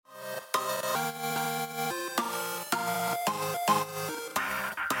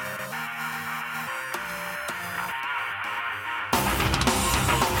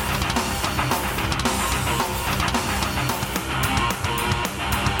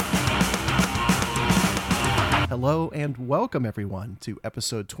Hello and welcome everyone to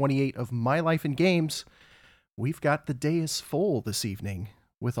episode 28 of My Life in Games. We've got the day is full this evening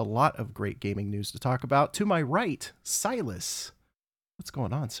with a lot of great gaming news to talk about. To my right, Silas. What's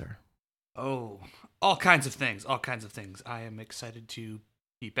going on, sir? Oh, all kinds of things, all kinds of things. I am excited to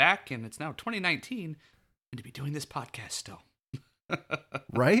be back, and it's now 2019, and to be doing this podcast still.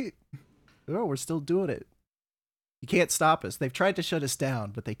 Right? Oh, we're still doing it. You can't stop us. They've tried to shut us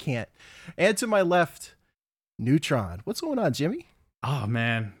down, but they can't. And to my left, Neutron. What's going on, Jimmy? Oh,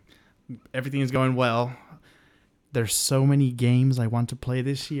 man. Everything's going well. There's so many games I want to play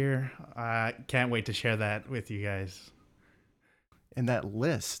this year. I can't wait to share that with you guys. And that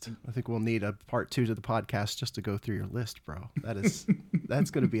list, I think we'll need a part 2 to the podcast just to go through your list, bro. That's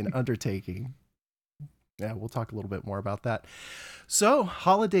going to be an undertaking. Yeah, we'll talk a little bit more about that. So,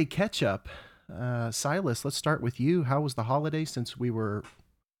 holiday catch-up. Silas, let's start with you. How was the holiday since we were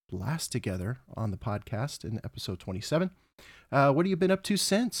last together on the podcast in episode 27? What have you been up to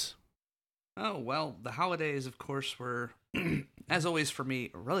since? Oh, well, the holidays, of course, were, as always for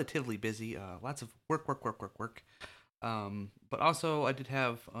me, relatively busy. Lots of work. But also, I did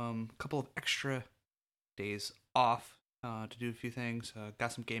have a couple of extra days off to do a few things.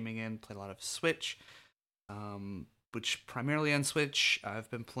 Got some gaming in, played a lot of Switch, which primarily on Switch, I've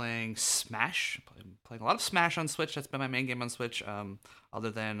been playing Smash. Playing a lot of Smash on Switch. That's been my main game on Switch, other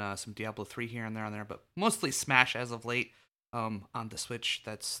than some Diablo 3 here and there, but mostly Smash as of late. On the Switch,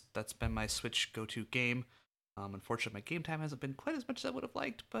 that's been my Switch go-to game. Unfortunately, my game time hasn't been quite as much as I would have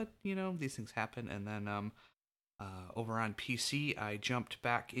liked, but these things happen. And then over on PC, I jumped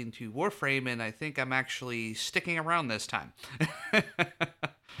back into Warframe, and I think I'm actually sticking around this time.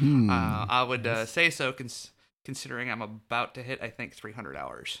 I would say so, considering I'm about to hit, I think, 300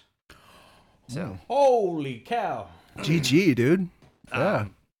 hours. So Holy cow! GG, dude. Yeah.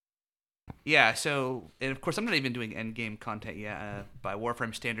 Yeah, so, and of course, I'm not even doing endgame content yet. By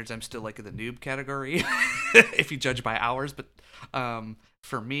Warframe standards, I'm still like in the noob category, if you judge by hours. But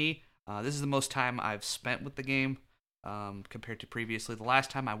for me, this is the most time I've spent with the game compared to previously. The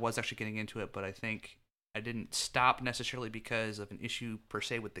last time I was actually getting into it, but I think I didn't stop necessarily because of an issue per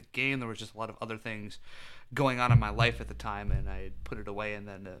se with the game. There was just a lot of other things going on in my life at the time, and I had put it away, and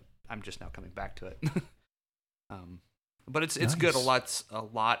then I'm just now coming back to it. But it's Nice. good. A lot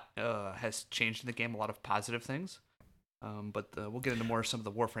has changed in the game. A lot of positive things. But we'll get into more of some of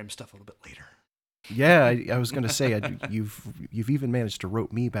the Warframe stuff a little bit later. Yeah, I was going to say, you've even managed to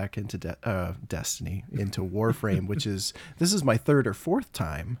rope me back into Destiny, into Warframe, this is my third or fourth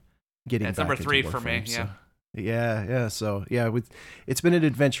time getting It's back number into 3 Warframe, for me, so. yeah. So, it's been an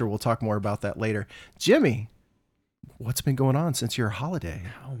adventure. We'll talk more about that later. Jimmy, what's been going on since your holiday?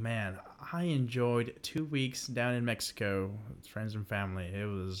 Oh, man. I enjoyed 2 weeks down in Mexico with friends and family.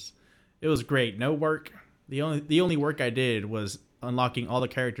 It was great. No work. The only work I did was unlocking all the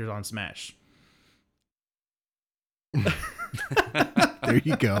characters on Smash. There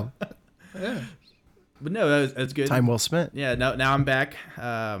you go. Yeah. But no, that's good. Time well spent. Yeah, now I'm back.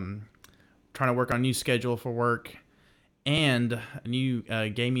 Trying to work on a new schedule for work and a new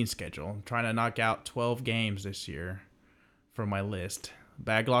gaming schedule. I'm trying to knock out 12 games this year from my list.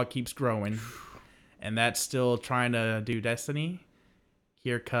 Backlog keeps growing, and that's still trying to do Destiny.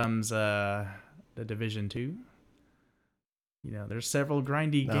 Here comes the Division 2. There's several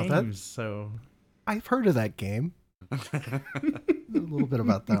grindy games, so... I've heard of that game. A little bit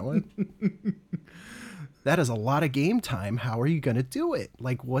about that one. That is a lot of game time. How are you going to do it?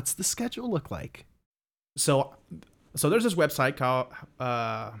 Like, what's the schedule look like? So there's this website called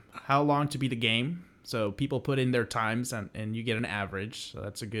How Long to Beat a Game. So people put in their times and you get an average. So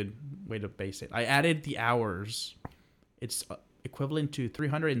that's a good way to base it. I added the hours. It's equivalent to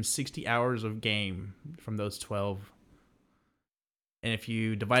 360 hours of game from those 12. And if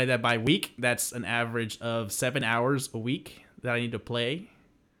you divide that by week, that's an average of 7 hours a week that I need to play.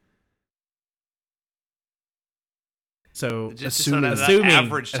 So assuming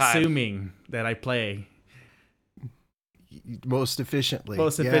that I play most efficiently.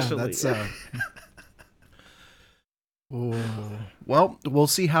 Yeah, Well, we'll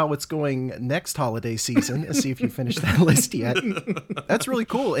see how it's going next holiday season and see if you finish that list yet. That's really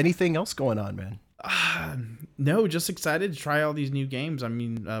cool. Anything else going on, man? No, just excited to try all these new games. I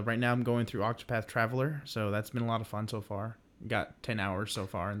mean, right now I'm going through Octopath Traveler, so that's been a lot of fun so far. Got 10 hours so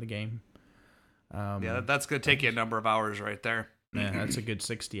far in the game. Yeah, that's going to take you a number of hours right there. Yeah, that's a good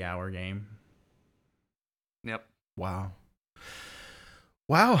 60-hour game. Yep.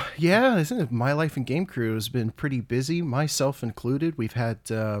 Wow, yeah, isn't it? My Life in Game Crew has been pretty busy, myself included. We had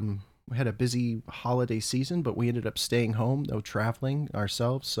a busy holiday season, but we ended up staying home, no traveling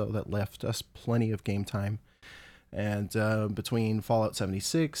ourselves, so that left us plenty of game time And between Fallout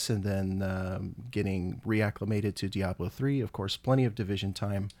 76 and then getting reacclimated to Diablo 3, of course, plenty of Division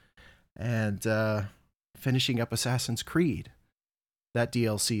time, and finishing up Assassin's Creed. That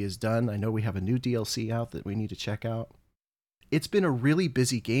DLC is done. I know we have a new DLC out that we need to check out. It's been a really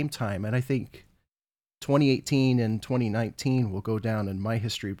busy game time, and I think 2018 and 2019 will go down in my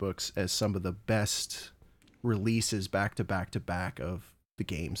history books as some of the best releases back to back to back of the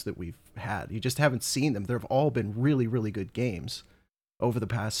games that we've had. You just haven't seen them. They've all been really, really good games over the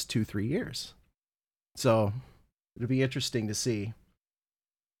past 2-3 years. So it'll be interesting to see,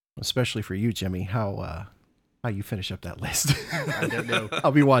 especially for you, Jimmy, how you finish up that list. I don't know.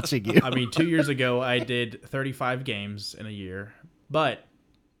 I'll be watching you. I mean, 2 years ago, I did 35 games in a year, but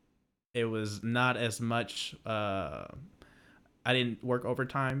it was not as much. I didn't work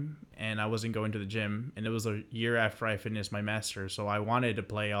overtime, and I wasn't going to the gym, and it was a year after I finished my master's, so I wanted to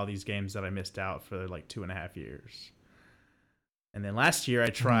play all these games that I missed out for like 2.5 years. And then last year I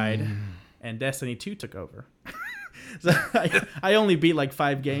tried, and Destiny 2 took over. So I only beat like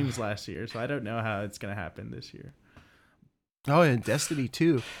 5 games last year, so I don't know how it's going to happen this year. Oh, and Destiny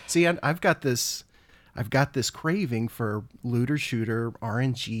 2. See, I've got this craving for looter shooter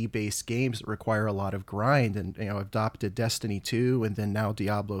RNG based games that require a lot of grind, and I've adopted Destiny 2 and then now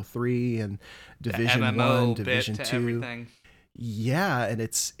Diablo 3 and Division 1, Division 2. Everything. Yeah, and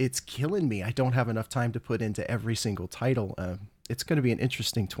it's killing me. I don't have enough time to put into every single title. It's going to be an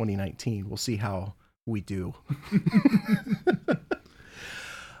interesting 2019. We'll see how we do.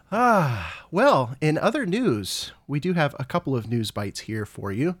 Well, in other news, we do have a couple of news bites here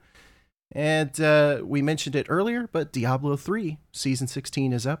for you. And we mentioned it earlier, but Diablo 3 Season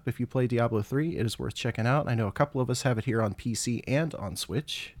 16 is up. If you play Diablo 3, it is worth checking out. I know a couple of us have it here on PC and on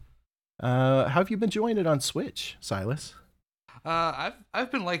Switch. How have you been enjoying it on Switch, Silas?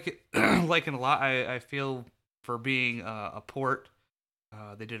 I've been liking a lot. I feel for being a port,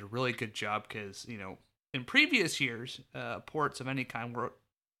 they did a really good job because, in previous years, ports of any kind were,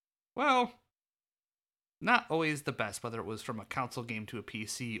 well, not always the best, whether it was from a console game to a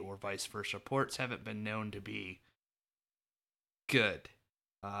PC or vice versa. Ports haven't been known to be good.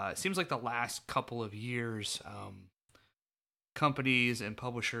 It seems like the last couple of years, companies and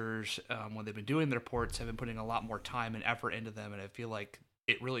publishers, when they've been doing their ports, have been putting a lot more time and effort into them, and I feel like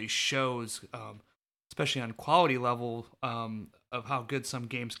it really shows, especially on quality level, of how good some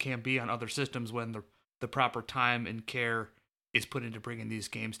games can be on other systems when the proper time and care is put into bringing these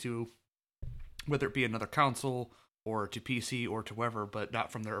games to, whether it be another console or to PC or to wherever, but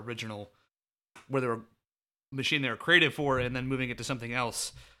not from their original, where they were machine they were created for, and then moving it to something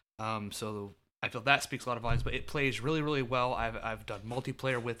else. So I feel that speaks a lot of volumes, but it plays really, really well. I've done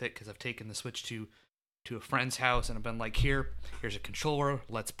multiplayer with it because I've taken the Switch to a friend's house and I've been like, here's a controller,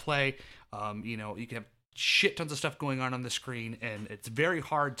 let's play. You can have shit tons of stuff going on the screen, and it's very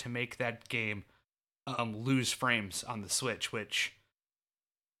hard to make that game lose frames on the Switch, which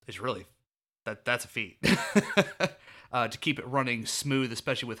is really that's a feat. To keep it running smooth,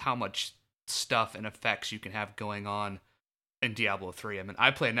 especially with how much stuff and effects you can have going on in Diablo 3. I mean,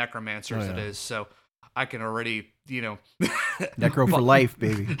 I play Necromancer as it is, so I can already, Necro for life,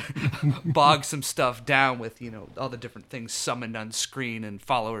 baby. bog some stuff down with, all the different things summoned on screen and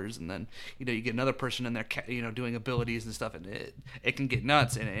followers, and then, you get another person in there, doing abilities and stuff, and it can get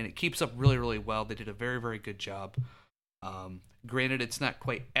nuts, and it keeps up really, really well. They did a very, very good job. Granted, it's not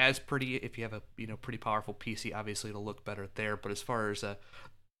quite as pretty. If you have a pretty powerful PC, obviously it'll look better there. But as far as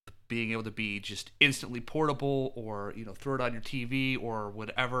being able to be just instantly portable, or throw it on your TV or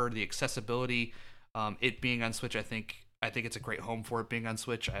whatever, the accessibility, it being on Switch, I think it's a great home for it being on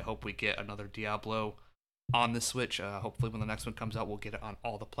Switch. I hope we get another Diablo on the Switch. Hopefully, when the next one comes out, we'll get it on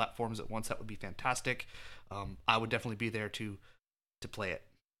all the platforms at once. That would be fantastic. I would definitely be there to play it.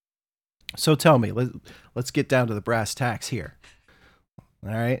 So tell me, let's get down to the brass tacks here.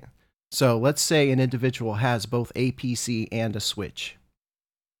 All right. So let's say an individual has both a PC and a Switch.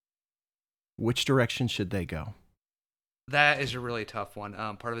 Which direction should they go? That is a really tough one.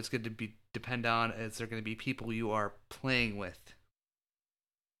 Part of it's going to depend on, is there going to be people you are playing with?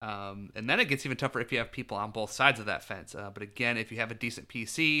 And then it gets even tougher if you have people on both sides of that fence. But again, if you have a decent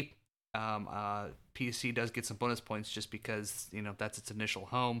PC, PC does get some bonus points just because, that's its initial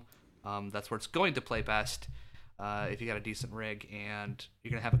home. That's where it's going to play best, if you got a decent rig, and you're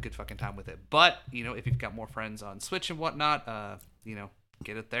going to have a good fucking time with it. But, if you've got more friends on Switch and whatnot,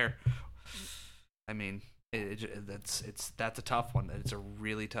 get it there. I mean, that's a tough one. It's a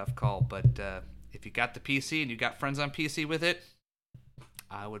really tough call. But if you got the PC and you got friends on PC with it,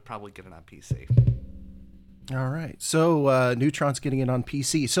 I would probably get it on PC. All right. So Neutron's getting it on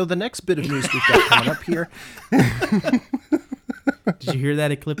PC. So the next bit of news we've got coming up here. Did you hear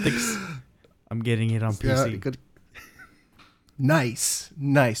that, Ecliptics? I'm getting it on PC. Good. Nice.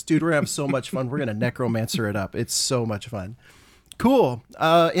 Dude, we're going to have so much fun. We're going to necromancer it up. It's so much fun. Cool.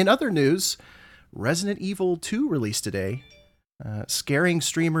 In other news, Resident Evil 2 released today, scaring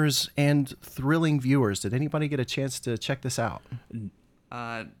streamers and thrilling viewers. Did anybody get a chance to check this out?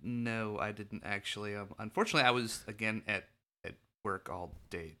 No, I didn't actually. Unfortunately, I was again at work all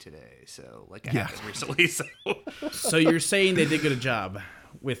day today, so I haven't recently. So you're saying they did a good job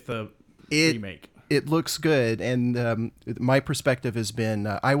with the remake? It looks good, and my perspective has been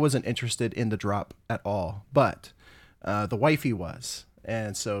I wasn't interested in the drop at all, but the wifey was.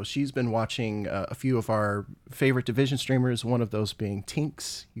 And so she's been watching a few of our favorite Division streamers, one of those being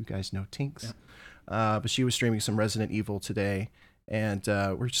Tinks. You guys know Tinks. Yeah. But she was streaming some Resident Evil today, and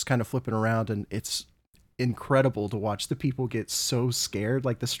we're just kind of flipping around, and it's incredible to watch the people get so scared.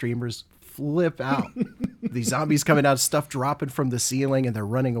 Like the streamers flip out. These zombies coming out, stuff dropping from the ceiling, and they're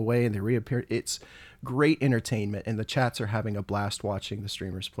running away, and they reappear. It's great entertainment, and the chats are having a blast watching the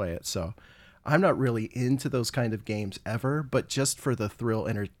streamers play it. So I'm not really into those kind of games ever, but just for the thrill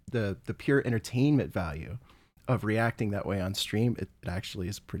and the pure entertainment value of reacting that way on stream, it actually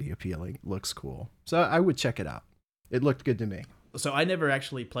is pretty appealing. It looks cool. So I would check it out. It looked good to me. So I never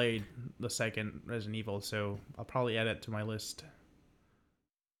actually played the second Resident Evil, so I'll probably add it to my list.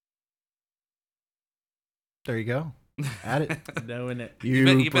 There you go. Add it. Knowing it.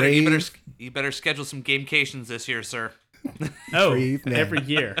 You better schedule some gamecations this year, sir. Oh, every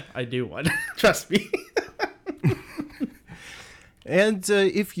year I do one. Trust me. And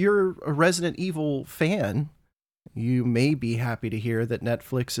if you're a Resident Evil fan, you may be happy to hear that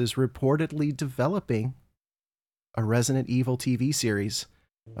Netflix is reportedly developing a Resident Evil TV series,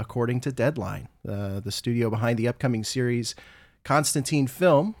 according to Deadline. The studio behind the upcoming series, Constantine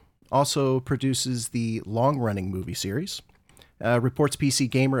Film, also produces the long-running movie series. Reports PC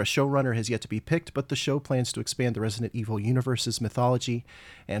Gamer, a showrunner has yet to be picked, but the show plans to expand the Resident Evil universe's mythology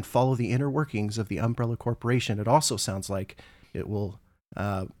and follow the inner workings of the Umbrella Corporation. It also sounds like it will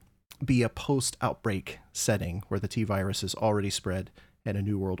be a post-outbreak setting where the T-virus is already spread and a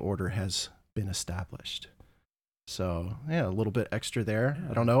new world order has been established. So, yeah, a little bit extra there.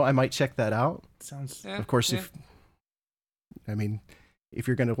 Yeah. I don't know. I might check that out. Sounds... Of course, if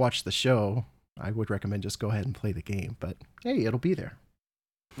you're going to watch the show, I would recommend just go ahead and play the game. But, hey, it'll be there.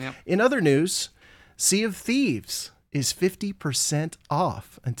 Yep. In other news, Sea of Thieves is 50%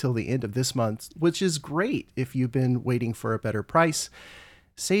 off until the end of this month, which is great if you've been waiting for a better price.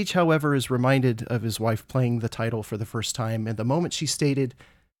 Sage, however, is reminded of his wife playing the title for the first time, and the moment she stated,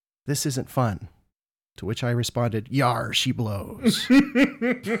 "This isn't fun," to which I responded, "Yar, she blows." And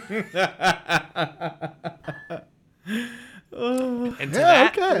to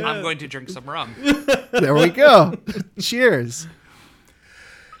that, okay. I'm going to drink some rum. There we go. Cheers.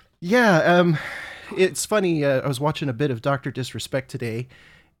 Yeah, it's funny. I was watching a bit of Dr. Disrespect today,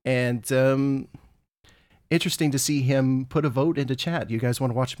 and interesting to see him put a vote into chat. You guys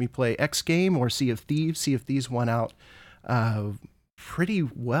want to watch me play X Game or Sea of Thieves? Sea of Thieves won out pretty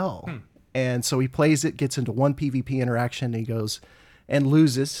well. And so he plays it, gets into one PvP interaction, and he goes and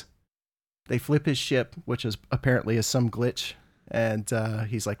loses. They flip his ship, which is apparently some glitch. And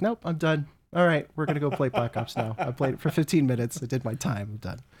he's like, "Nope, I'm done. All right, we're going to go play Black Ops now. I played it for 15 minutes. I did my time. I'm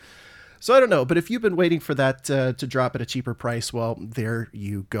done." So I don't know. But if you've been waiting for that to drop at a cheaper price, well, there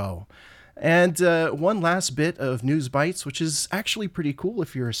you go. And one last bit of news bites, which is actually pretty cool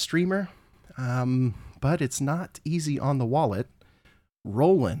if you're a streamer. But it's not easy on the wallet.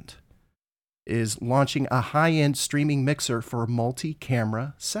 Roland is launching a high-end streaming mixer for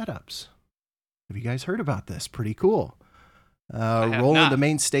multi-camera setups. Have you guys heard about this? Pretty cool. Roland, a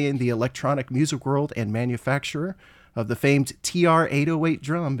mainstay in the electronic music world and manufacturer of the famed TR-808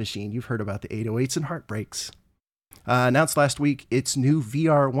 drum machine. You've heard about the 808s and heartbreaks. Announced last week its new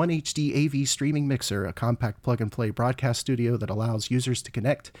VR 1HD AV streaming mixer, a compact plug-and-play broadcast studio that allows users to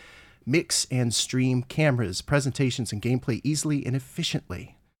connect, mix, and stream cameras, presentations, and gameplay easily and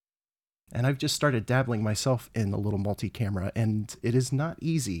efficiently. And I've just started dabbling myself in a little multi-camera, and it is not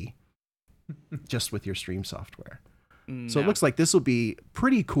easy just with your stream software. No. So it looks like this will be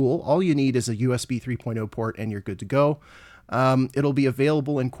pretty cool. All you need is a USB 3.0 port, and you're good to go. It'll be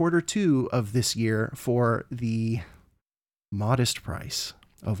available in Q2 of this year for the modest price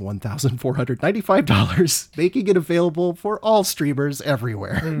of $1,495, making it available for all streamers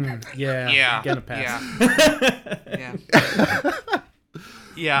everywhere. Yeah. Gonna pass. Yeah.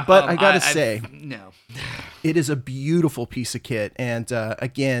 Yeah, but I gotta say, no, it is a beautiful piece of kit, and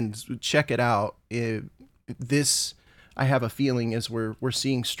again, check it out. this, I have a feeling, is we're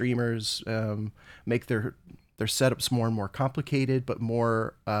seeing streamers make their setups more and more complicated, but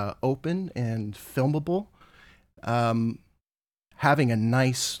more open and filmable. Having a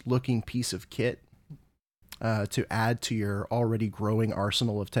nice looking piece of kit to add to your already growing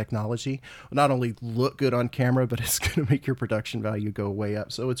arsenal of technology will not only look good on camera, but it's going to make your production value go way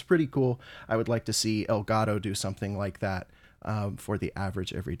up. So it's pretty cool. I would like to see Elgato do something like that for the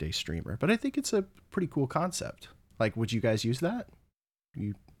average everyday streamer. But I think it's a pretty cool concept. Like, would you guys use that?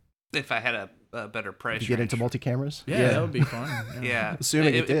 If I had a better price, you get into multi-cameras? Yeah, that would be fun. Yeah,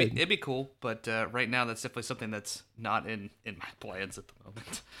 assuming it did. It'd be cool, but right now that's definitely something that's not in my plans at the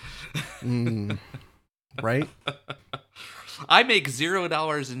moment. Right? I make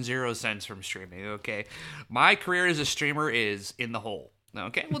 $0.00 from streaming. Okay, my career as a streamer is in the hole.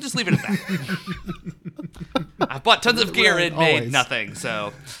 Okay, we'll just leave it at that. I bought tons of gear and made nothing.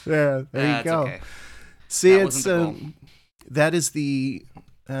 So yeah, there you go. Okay. See, it's that is the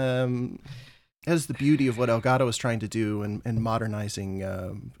beauty of what Elgato is trying to do in modernizing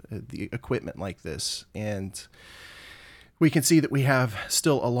the equipment like this. And we can see that we have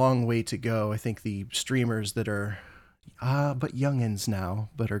still a long way to go. I think the streamers that are but youngins now,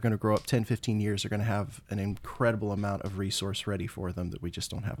 but are going to grow up 10, 15 years, are going to have an incredible amount of resource ready for them that we just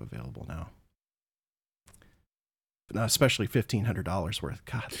don't have available now. But not especially $1,500 worth.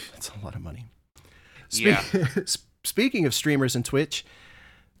 God, that's a lot of money. Yeah. Speaking of streamers and Twitch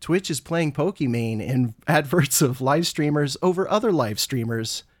is playing Pokimane in adverts of live streamers over other live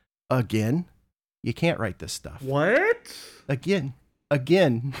streamers again. You can't write this stuff. What? Again.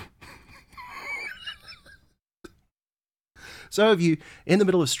 So if you, in the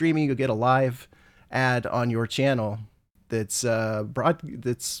middle of streaming, you'll get a live ad on your channel that's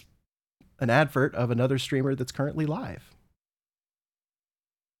that's an advert of another streamer that's currently live.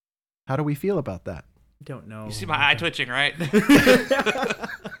 How do we feel about that? Don't know. You see my eye twitching, right?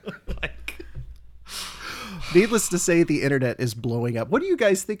 Needless to say, the internet is blowing up. What do you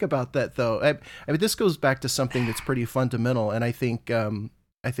guys think about that, though? I mean, this goes back to something that's pretty fundamental, and I think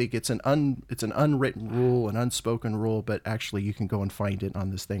it's an unwritten rule, an unspoken rule, but actually you can go and find it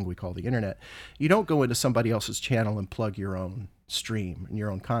on this thing we call the internet. You don't go into somebody else's channel and plug your own stream and your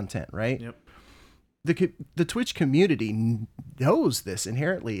own content, right? Yep. The Twitch community knows this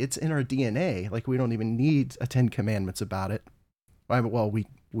inherently. It's in our DNA. Like, we don't even need a 10 commandments about it. Well, we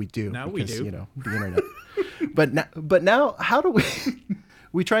do. Now because, we do. You know, the internet. but now, how do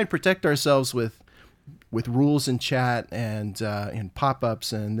we try and protect ourselves with rules in chat and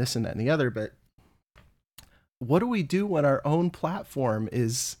pop-ups and this and that and the other? But what do we do when our own platform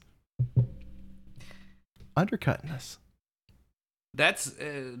is undercutting us? That's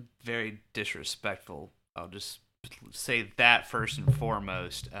very disrespectful. I'll just say that first and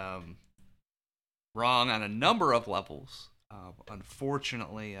foremost. Wrong on a number of levels.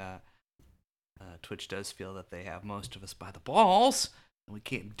 Unfortunately, Twitch does feel that they have most of us by the balls, and we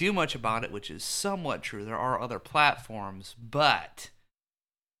can't do much about it, which is somewhat true. There are other platforms, but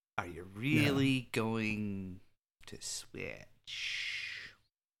are you really going to switch?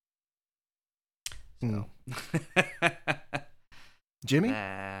 So. Jimmy?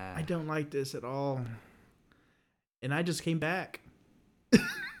 I don't like this at all. And I just came back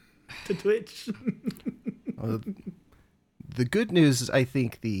to Twitch. The good news is, I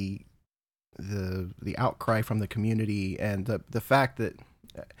think, the outcry from the community and the fact that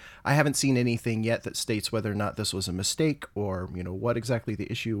I haven't seen anything yet that states whether or not this was a mistake or, you know, what exactly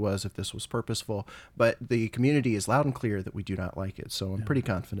the issue was, if this was purposeful. But the community is loud and clear that we do not like it. So I'm pretty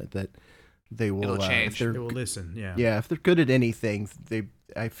confident that they will change. They will listen. Yeah. Yeah. If they're good at anything,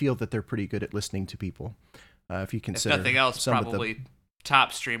 I feel that they're pretty good at listening to people. If you consider, if nothing else, some probably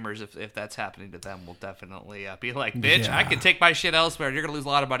top streamers, if that's happening to them, will definitely be like, bitch, I can take my shit elsewhere. You're gonna lose a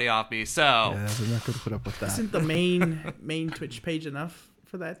lot of money off me. So yeah, they're not gonna put up with that. Isn't the main Twitch page enough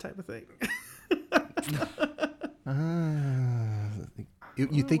for that type of thing?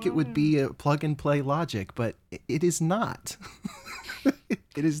 You think it would be a plug and play logic, but it is not.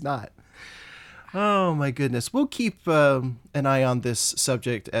 It is not. Oh my goodness. We'll keep an eye on this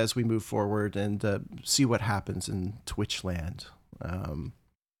subject as we move forward and see what happens in Twitch land.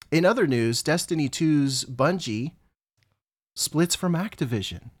 In other news, Destiny 2's Bungie splits from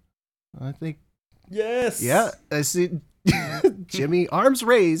Activision. I think. Yes. Yeah. I see Jimmy, arms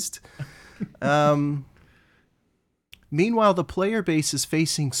raised. Meanwhile, the player base is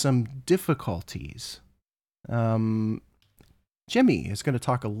facing some difficulties. Jimmy is going to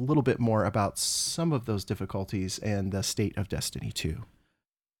talk a little bit more about some of those difficulties and the state of Destiny 2.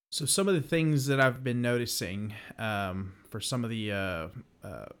 So some of the things that I've been noticing for some of the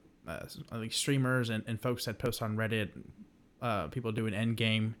like streamers and folks that post on Reddit, people doing end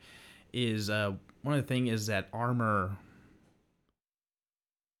game, is one of the things is that armor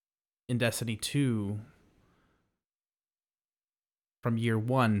in Destiny 2 from year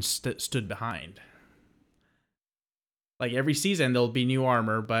one stood behind. Like every season there'll be new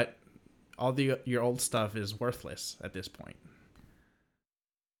armor, but all your old stuff is worthless at this point.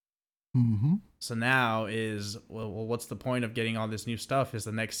 Mm-hmm. So now is, well, what's the point of getting all this new stuff? Is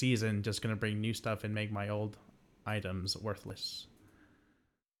the next season just going to bring new stuff and make my old items worthless?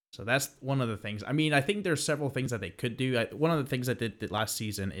 So that's one of the things. I mean, I think there's several things that they could do. One of the things that they did last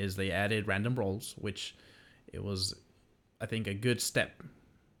season is they added random rolls, which it was, I think, a good step.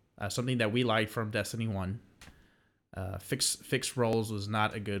 Something that we liked from Destiny 1. Fixed rolls was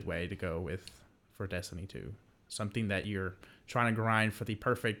not a good way to go with for Destiny 2. Something that you're trying to grind for the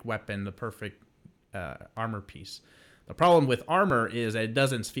perfect weapon, the perfect armor piece. The problem with armor is that it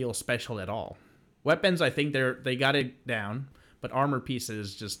doesn't feel special at all. Weapons, I think they got it down, but armor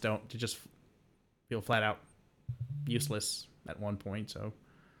pieces just feel flat out useless at one point. So,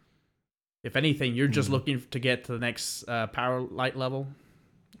 if anything, you're just looking to get to the next power light level,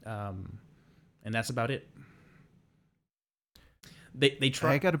 and that's about it. They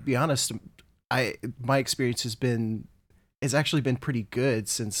try. I got to be honest. My experience has actually been pretty good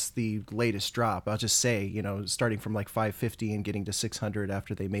since the latest drop. I'll just say, starting from like 550 and getting to 600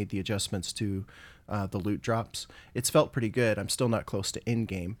 after they made the adjustments to the loot drops, it's felt pretty good. I'm still not close to end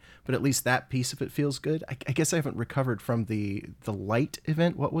game, but at least that piece of it feels good. I guess I haven't recovered from the light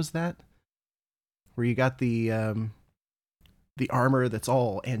event. What was that? Where you got the armor that's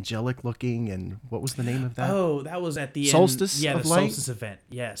all angelic looking, and what was the name of that? Oh, that was at the Solstice end. Yeah, of the Light? Solstice event.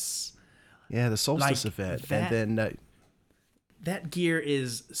 Yes. Yeah, the Solstice event. That, and then that gear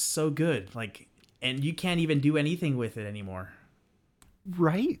is so good. And you can't even do anything with it anymore.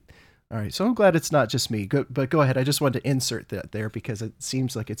 Right? All right, so I'm glad it's not just me. But go ahead. I just wanted to insert that there because it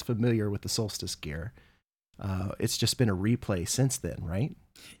seems like it's familiar with the Solstice gear. It's just been a replay since then, right?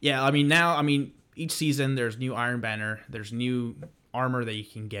 Yeah, each season there's new Iron Banner, there's new armor that you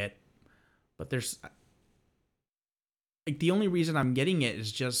can get, but there's the only reason I'm getting it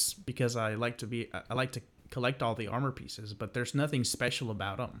is just because I like to collect all the armor pieces, but there's nothing special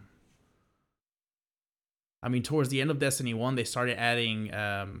about them. I mean, towards the end of Destiny 1, they started adding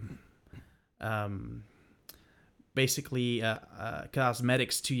basically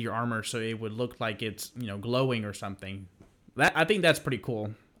cosmetics to your armor so it would look like it's glowing or something. I think that's pretty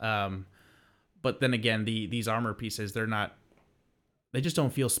cool. But then again, these armor pieces, they just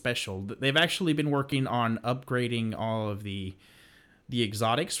don't feel special. They've actually been working on upgrading all of the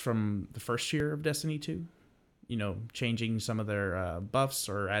exotics from the first year of Destiny 2. Changing some of their buffs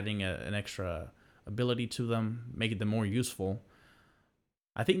or adding an extra ability to them, making them more useful.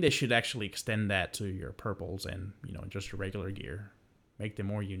 I think they should actually extend that to your purples and, just your regular gear. Make them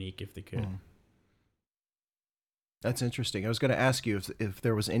more unique if they could. That's interesting. I was going to ask you if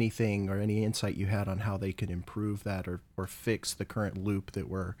there was anything or any insight you had on how they could improve that or fix the current loop that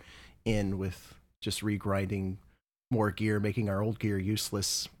we're in with just regrinding more gear, making our old gear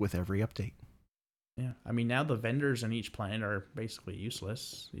useless with every update. Yeah. I mean, now the vendors in each planet are basically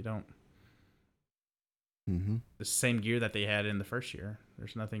useless. You don't... The same gear that they had in the first year.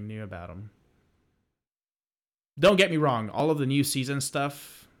 There's nothing new about them. Don't get me wrong. All of the new season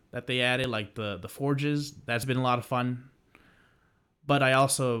stuff that they added, like the forges, that's been a lot of fun. But I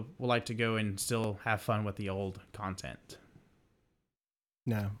also would like to go and still have fun with the old content.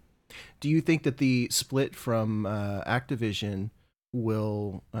 No. Do you think that the split from Activision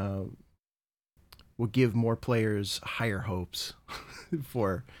will give more players higher hopes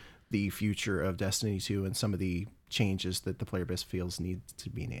for the future of Destiny 2 and some of the changes that the player base feels need to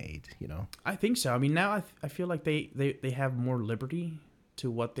be made, I think so. I mean, now I feel like they have more liberty to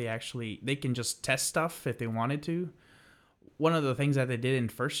what they can just test stuff if they wanted to. One of the things that they did in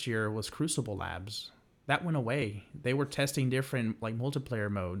first year was Crucible Labs. That went away. They were testing different multiplayer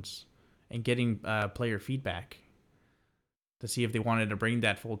modes and getting player feedback to see if they wanted to bring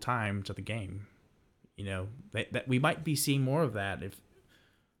that full time to the game. That we might be seeing more of that if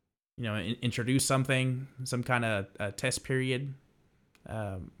introduce some kind of test period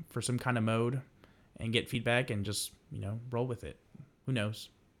for some kind of mode and get feedback and just roll with it. Who knows?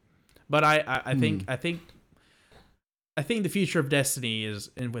 But I think the future of Destiny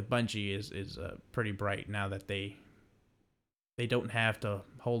and with Bungie is pretty bright now that they don't have to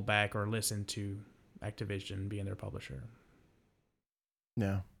hold back or listen to Activision being their publisher.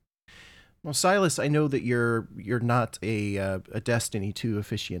 No. Well, Silas, I know that you're not a Destiny 2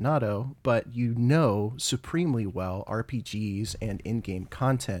 aficionado, but you know supremely well RPGs and in-game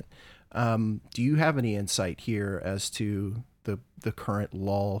content. Do you have any insight here as to the current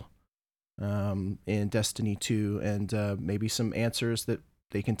lull in Destiny 2 and maybe some answers that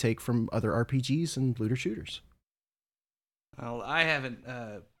they can take from other RPGs and looter shooters? Well, I haven't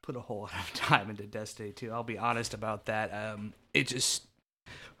put a whole lot of time into Destiny 2. I'll be honest about that. It just,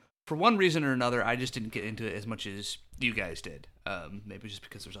 for one reason or another, I just didn't get into it as much as you guys did. Maybe just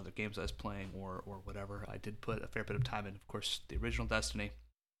because there's other games I was playing or whatever. I did put a fair bit of time in, of course, the original Destiny.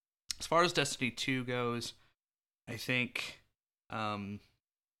 As far as Destiny 2 goes, I think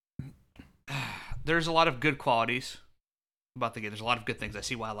there's a lot of good qualities about the game. There's a lot of good things. I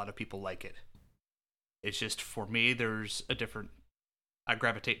see why a lot of people like it. It's just, for me, there's a different... I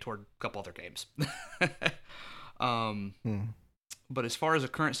gravitate toward a couple other games. But as far as the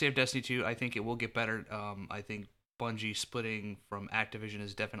current state of Destiny 2, I think it will get better. I think Bungie splitting from Activision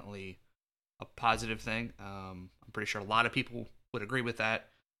is definitely a positive thing. I'm pretty sure a lot of people would agree with that.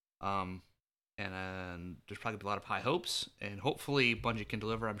 And there's probably a lot of high hopes. And hopefully Bungie can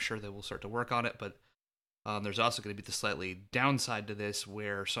deliver. I'm sure they will start to work on it. But there's also going to be the slightly downside to this,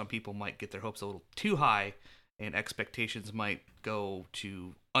 where some people might get their hopes a little too high and expectations might go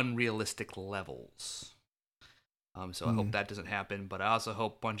to unrealistic levels. So I hope that doesn't happen, but I also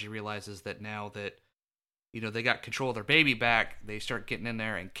hope Bungie realizes that now that, they got control of their baby back, they start getting in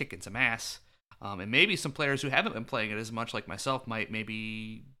there and kicking some ass. And maybe some players who haven't been playing it as much, like myself, might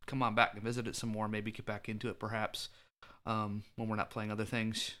maybe come on back and visit it some more, maybe get back into it perhaps, when we're not playing other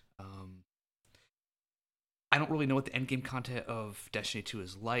things. I don't really know what the endgame content of Destiny 2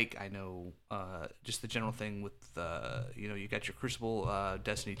 is like. I know just the general thing with, you got your Crucible.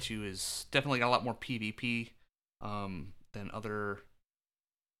 Destiny 2 is definitely got a lot more PvP than other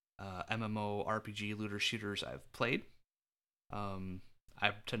MMO RPG looter shooters I've played.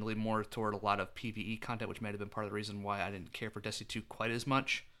 I tend to lean more toward a lot of PvE content, which might have been part of the reason why I didn't care for Destiny 2 quite as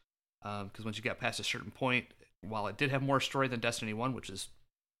much. Because once you got past a certain point, while it did have more story than Destiny 1, which is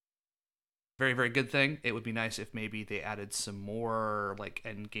very, very good thing, it would be nice if maybe they added some more like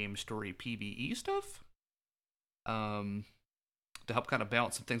end game story PvE stuff. To help kind of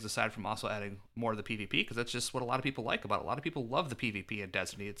balance some things aside from also adding more of the PvP, because that's just what a lot of people like about it. A lot of people love the PvP in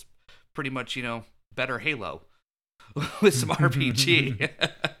Destiny. It's pretty much, better Halo with some RPG.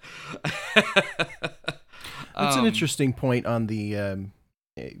 That's an interesting point on the,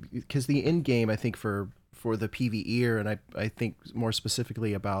 because the in-game, I think for the PvEer, and I think more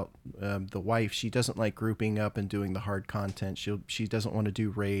specifically about the wife, she doesn't like grouping up and doing the hard content. She doesn't want to do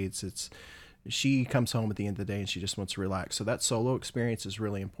raids. She comes home at the end of the day and she just wants to relax. So that solo experience is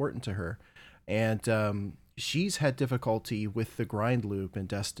really important to her. And she's had difficulty with the grind loop in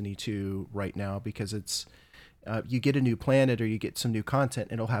Destiny 2 right now, because it's you get a new planet or you get some new content,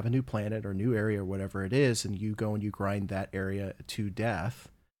 it'll have a new planet or new area or whatever it is, and you go and you grind that area to death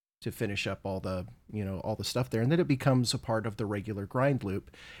to finish up all the stuff there, and then it becomes a part of the regular grind loop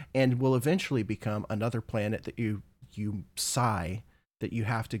and will eventually become another planet that you sigh that you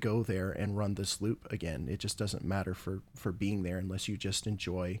have to go there and run this loop again. It just doesn't matter for being there unless you just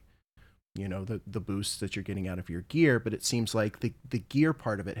enjoy, the boosts that you're getting out of your gear. But it seems like the gear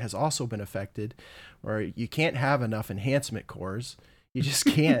part of it has also been affected, or you can't have enough enhancement cores. You just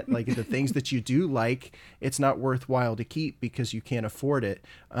can't. Like, the things that you do like, it's not worthwhile to keep because you can't afford it.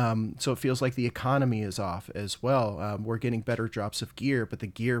 So it feels like the economy is off as well. We're getting better drops of gear, but the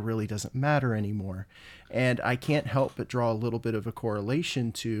gear really doesn't matter anymore. And I can't help but draw a little bit of a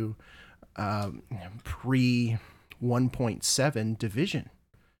correlation to pre 1.7 Division,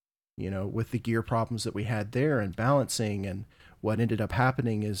 with the gear problems that we had there and balancing. And what ended up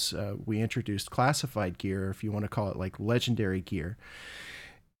happening is we introduced classified gear, if you want to call it like legendary gear,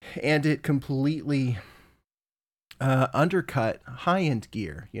 and it completely undercut high-end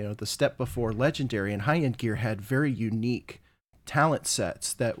gear. The step before legendary and high-end gear had very unique talent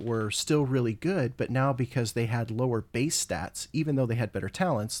sets that were still really good, but now because they had lower base stats, even though they had better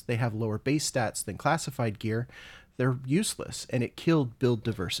talents, they have lower base stats than classified gear, they're useless, and it killed build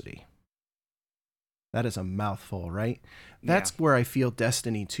diversity. That is a mouthful, right? That's where I feel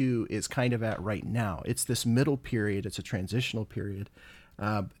Destiny 2 is kind of at right now. It's this middle period. It's a transitional period.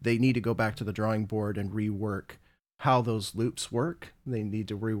 They need to go back to the drawing board and rework how those loops work. They need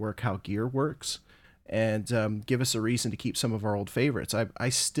to rework how gear works, and give us a reason to keep some of our old favorites. I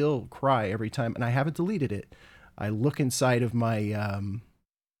still cry every time, and I haven't deleted it. I look inside of my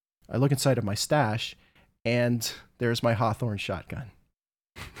stash, and there's my Hawthorne shotgun.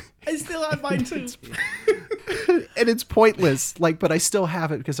 I still have mine too. and it's pointless. Like, but I still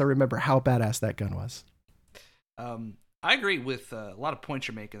have it because I remember how badass that gun was. I agree with a lot of points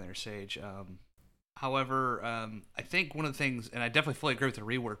you're making there, Sage. However, I think one of the things, and I definitely fully agree with the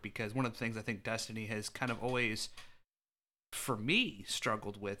rework, because one of the things I think Destiny has kind of always, for me,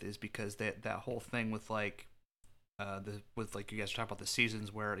 struggled with is because that whole thing with like, you guys talk about the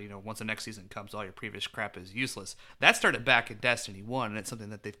seasons where, you know, once the next season comes, all your previous crap is useless. That started back in Destiny 1, and it's something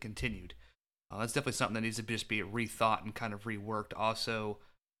that they've continued. That's definitely something that needs to just be rethought and kind of reworked. Also,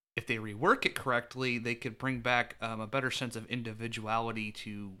 if they rework it correctly, they could bring back a better sense of individuality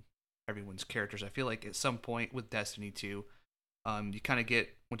to everyone's characters. I feel like at some point with Destiny 2, you kind of get,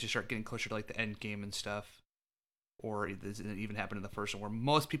 once you start getting closer to like the end game and stuff, or it even happened in the first one, where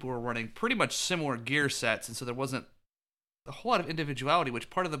most people were running pretty much similar gear sets, and so there wasn't a whole lot of individuality, which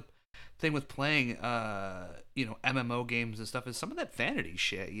part of the thing with playing MMO games and stuff is some of that vanity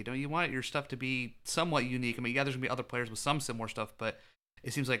shit. You know, you want your stuff to be somewhat unique. I mean, yeah, there's gonna be other players with some similar stuff, but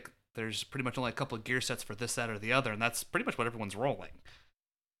it seems like there's pretty much only a couple of gear sets for this, that, or the other, and that's pretty much what everyone's rolling.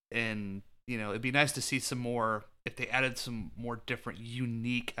 And, you know, it'd be nice to see some more, if they added some more different,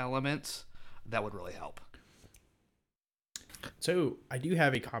 unique elements, that would really help. So, I do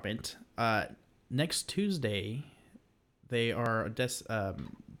have a comment. Next Tuesday,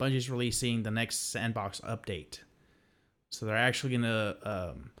 Bungie's releasing the next Sandbox update. So, they're actually going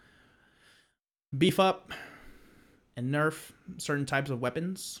to beef up and nerf certain types of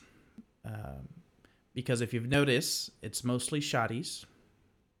weapons. Because if you've noticed, it's mostly shotties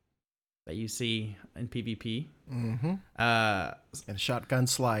that you see in PvP. Mm-hmm. And shotgun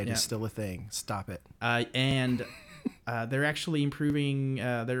slide is still a thing. Stop it. And they're actually improving.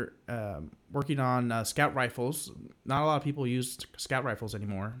 They're working on scout rifles. Not a lot of people use scout rifles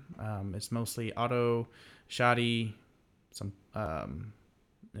anymore. It's mostly auto, shoddy, some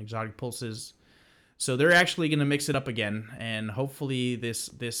exotic pulses. So they're actually going to mix it up again, and hopefully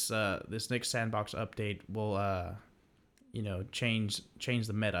this next Sandbox update will change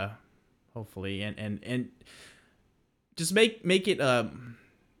the meta, hopefully, and just make it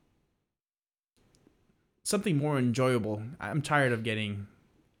something more enjoyable. I'm tired of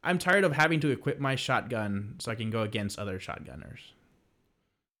having to equip my shotgun so I can go against other shotgunners.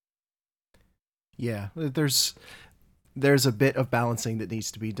 Yeah, there's a bit of balancing that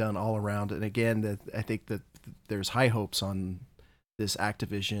needs to be done all around. And again, I think that there's high hopes on this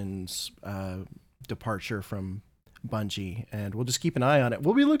Activision's departure from Bungie, and we'll just keep an eye on it.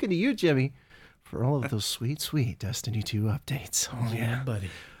 We'll be looking to you, Jimmy, for all of those sweet Destiny 2 updates. Oh, yeah, buddy.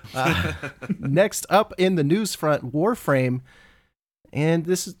 Next up in the news front, Warframe. And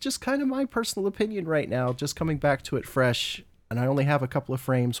this is just kind of my personal opinion right now, just coming back to it fresh. And I only have a couple of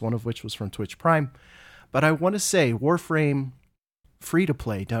frames, one of which was from Twitch Prime. But I want to say Warframe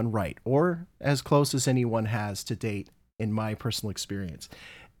free-to-play done right, or as close as anyone has to date in my personal experience.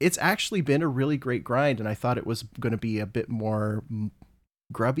 It's actually been a really great grind, and I thought it was going to be a bit more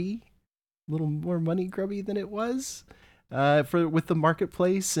grubby, a little more money grubby than it was with the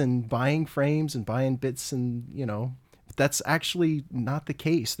marketplace and buying frames and buying bits, and, you know, that's actually not the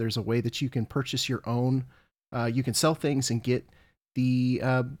case. There's a way that you can purchase your own, you can sell things and get the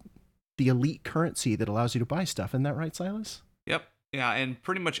elite currency that allows you to buy stuff. Isn't that right, Silas? Yep. Yeah, and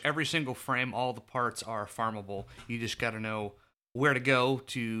pretty much every single frame, all the parts are farmable. You just got to know where to go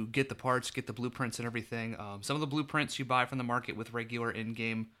to get the parts, get the blueprints and everything. Some of the blueprints you buy from the market with regular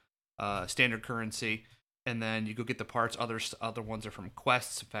in-game standard currency, and then you go get the parts. Other ones are from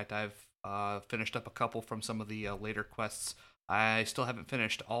quests. In fact, I've finished up a couple from some of the later quests. I still haven't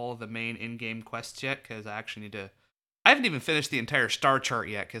finished all of the main in-game quests yet, because I actually need to... I haven't even finished the entire star chart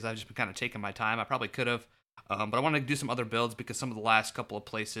yet, because I've just been kind of taking my time. I probably could have, but I want to do some other builds, because some of the last couple of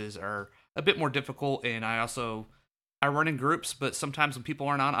places are a bit more difficult, and I run in groups, but sometimes when people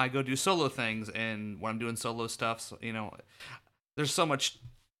aren't on, I go do solo things, and when I'm doing solo stuff, so, you know, there's so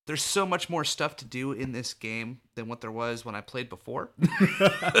much more stuff to do in this game than what there was when I played before.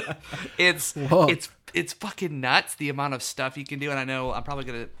 It's fucking nuts, the amount of stuff you can do, and I know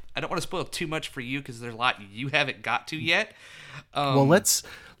I don't want to spoil too much for you, because there's a lot you haven't got to yet. Well, let's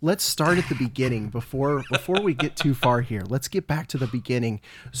start at the beginning before we get too far here. Let's get back to the beginning.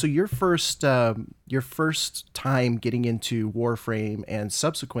 So your first time getting into Warframe and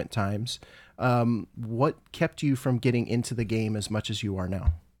subsequent times, what kept you from getting into the game as much as you are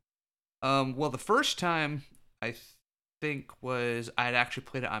now? Well, the first time I think was I'd actually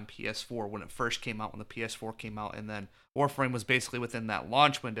played it on PS4 when it first came out, when the PS4 came out, and then Warframe was basically within that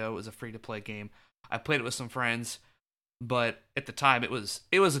launch window. It was a free-to-play game. I played it with some friends, but at the time it was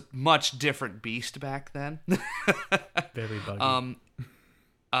a much different beast back then. Very buggy.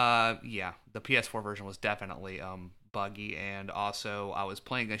 Yeah, the PS4 version was definitely buggy, and also I was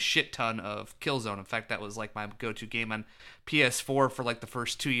playing a shit ton of Killzone. In fact, that was like my go-to game on PS4 for like the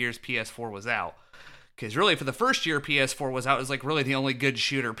first 2 years PS4 was out. Because really, for the first year PS4 was out, it was like really the only good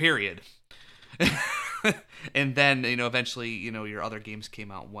shooter, period. And then, eventually, your other games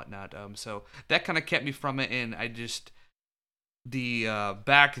came out and whatnot. So that kind of kept me from it, and I just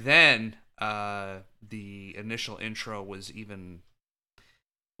back then, the initial intro was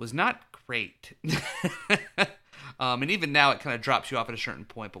not great. And even now, it kind of drops you off at a certain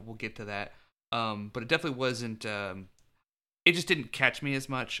point, but we'll get to that. But it definitely wasn't. It just didn't catch me as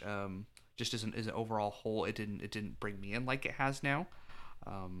much. Just as an overall whole, it didn't bring me in like it has now.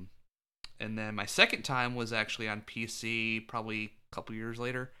 And then my second time was actually on PC, probably a couple years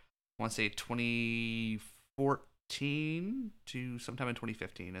later. I want to say 2014 to sometime in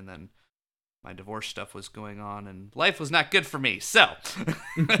 2015, and then my divorce stuff was going on, and life was not good for me. So,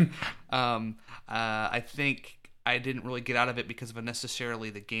 I think I didn't really get out of it because of necessarily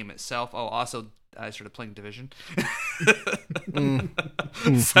the game itself. Oh, also, I started playing Division.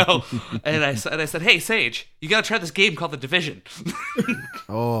 So, and I said, "Hey, Sage, you gotta try this game called The Division."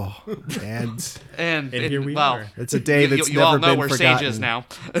 Oh, and here we are. It's a day that's you never all know been where forgotten. Sage is now.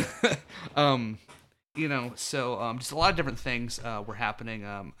 So just a lot of different things were happening.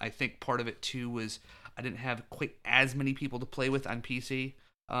 I think part of it too was I didn't have quite as many people to play with on PC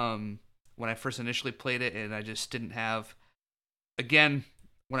when I first initially played it, and I just didn't have. Again,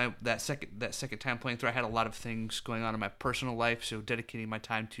 when that second time playing through, I had a lot of things going on in my personal life, so dedicating my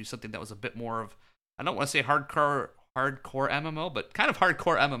time to something that was a bit more of, I don't want to say hardcore MMO, but kind of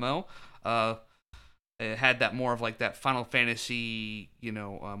hardcore MMO. It had that more of like that Final Fantasy,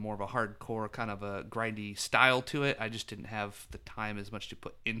 more of a hardcore kind of a grindy style to it. I just didn't have the time as much to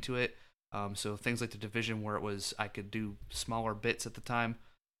put into it. So things like the Division, where I could do smaller bits at the time,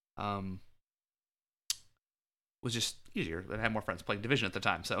 was just easier. I had more friends playing Division at the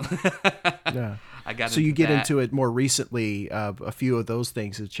time, so Yeah. I got. So you get that. into it more recently. A few of those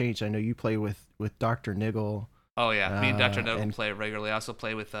things have changed. I know you play with Dr. Niggle. Oh yeah, me and Dr. Niggle and- play it regularly. I also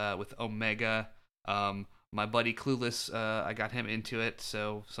play with Omega. My buddy Clueless, I got him into it.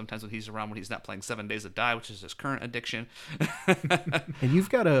 So sometimes when he's around, when he's not playing 7 Days to Die, which is his current addiction. And you've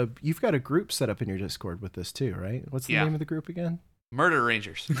got a group set up in your Discord with this too, right? What's the name of the group again? Murder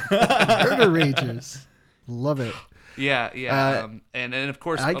Rangers. Murder Rangers. Love it. Yeah. And of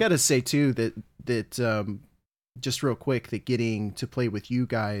course, I gotta say too that just real quick, that getting to play with you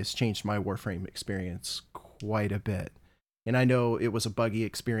guys changed my Warframe experience quite a bit. And I know it was a buggy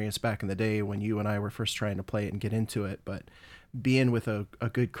experience back in the day when you and I were first trying to play it and get into it, but being with a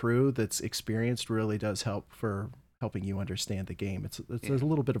good crew that's experienced really does help for helping you understand the game. There's a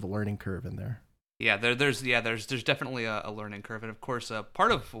little bit of a learning curve in there. Yeah, there's definitely a learning curve, and of course,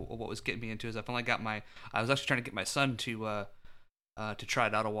 part of what was getting me into is I was actually trying to get my son to try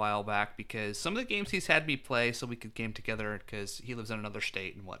it out a while back, because some of the games he's had me play so we could game together, because he lives in another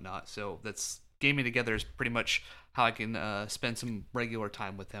state and whatnot. So gaming together is pretty much how I can spend some regular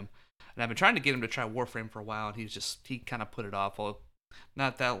time with him. And I've been trying to get him to try Warframe for a while, and he kind of put it off. Well,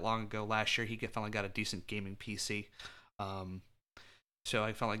 not that long ago, last year, he finally got a decent gaming PC. So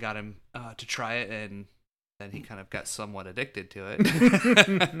I finally got him to try it, and then he kind of got somewhat addicted to it.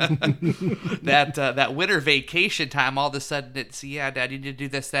 That winter vacation time, all of a sudden it's, Dad, you need to do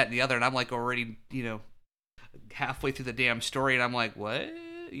this, that, and the other, and I'm like already, halfway through the damn story, and I'm like, what?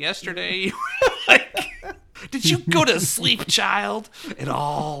 Yesterday, you were like, did you go to sleep, child? At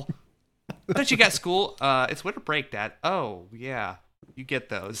all? Don't you got school? It's winter break, Dad. Oh yeah. You get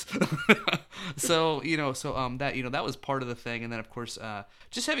those. So that was part of the thing. And then of course,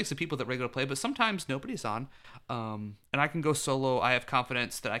 just having some people that regularly play, but sometimes nobody's on. And I can go solo. I have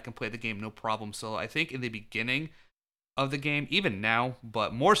confidence that I can play the game no problem solo. I think in the beginning of the game, even now,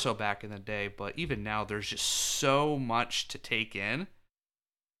 but more so back in the day, but even now, there's just so much to take in.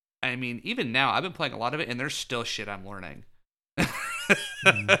 I mean, even now, I've been playing a lot of it, and there's still shit I'm learning.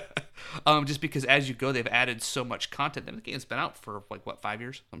 Just because as you go, they've added so much content. The game's been out for 5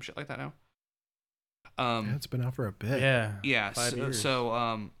 years, some shit like that now. It's been out for a bit. Yeah. 5 years.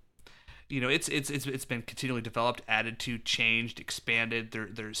 So it's been continually developed, added to, changed, expanded.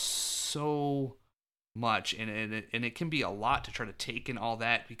 There's so much, and it can be a lot to try to take in all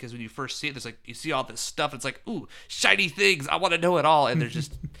that, because when you first see it, there's you see all this stuff. It's like, ooh, shiny things. I want to know it all, and there's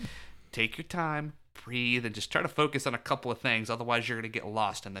just take your time. Breathe and just try to focus on a couple of things. Otherwise, you're going to get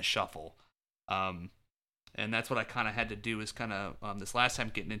lost in the shuffle. And that's what I kind of had to do is kind of this last time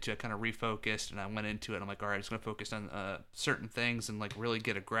getting into it, I kind of refocused and I went into it. I'm like, all right, I'm just going to focus on certain things and like really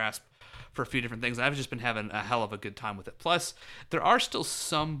get a grasp for a few different things. And I've just been having a hell of a good time with it. Plus, there are still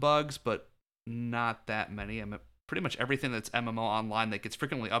some bugs, but not that many. I mean, pretty much everything that's MMO online that gets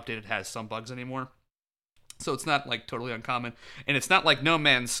frequently updated has some bugs anymore. So it's not like totally uncommon, and it's not like No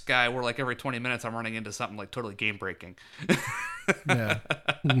Man's Sky where like every 20 minutes I'm running into something like totally game breaking. Yeah.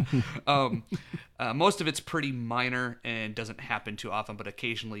 Most of it's pretty minor and doesn't happen too often, but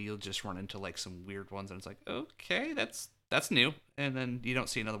occasionally you'll just run into like some weird ones, and it's like, okay, that's new, and then you don't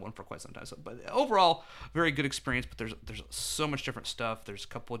see another one for quite some time. So, but overall, very good experience. But there's so much different stuff. There's a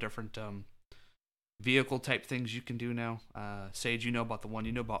couple of different vehicle type things you can do now. Sage, you know about the one.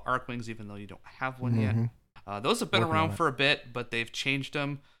 You know about Arcwings, even though you don't have one yet. Those have been around for a bit, but they've changed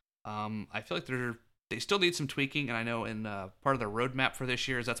them. I feel like they still need some tweaking, and I know in part of their roadmap for this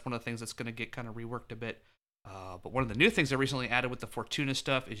year is that's one of the things that's going to get kind of reworked a bit. But one of the new things they recently added with the Fortuna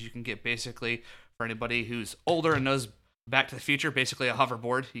stuff is you can get basically, for anybody who's older and knows Back to the Future, basically a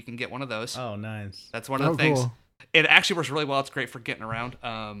hoverboard. You can get one of those. Oh, nice. That's one of the things. Cool. It actually works really well. It's great for getting around.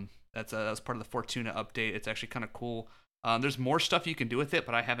 That's part of the Fortuna update. It's actually kind of cool. There's more stuff you can do with it,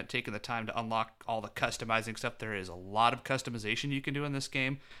 but I haven't taken the time to unlock all the customizing stuff. There is a lot of customization you can do in this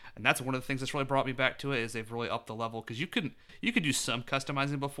game, and that's one of the things that's really brought me back to it. Is they've really upped the level, because you could do some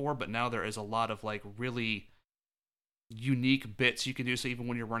customizing before, but now there is a lot of like really unique bits you can do. So even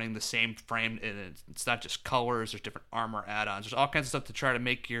when you're running the same frame, and it's not just colors, there's different armor add-ons. There's all kinds of stuff to try to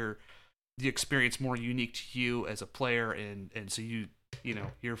make the experience more unique to you as a player, and so you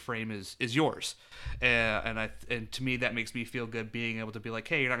know your frame is yours, and to me that makes me feel good, being able to be like,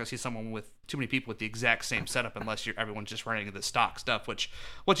 hey, you're not gonna see someone with too many people with the exact same setup unless everyone's just running the stock stuff. Which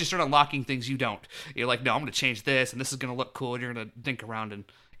once you start unlocking things, you're like, no, I'm gonna change this, and this is gonna look cool. And you're gonna think around, and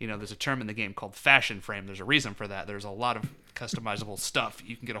there's a term in the game called fashion frame. There's a reason for that. There's a lot of customizable stuff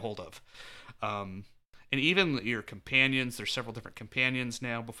you can get a hold of. And even your companions, there's several different companions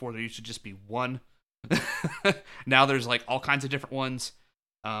now. Before there used to just be one. Now there's like all kinds of different ones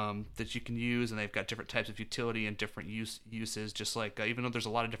that you can use, and they've got different types of utility and different uses. Just like even though there's a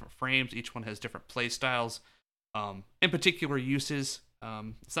lot of different frames, each one has different play styles, in particular uses.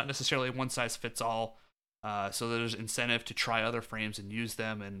 It's not necessarily one size fits all. So there's incentive to try other frames and use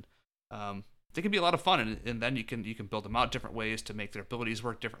them, and they can be a lot of fun. And then you can build them out different ways to make their abilities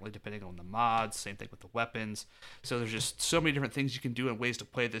work differently depending on the mods. Same thing with the weapons. So there's just so many different things you can do and ways to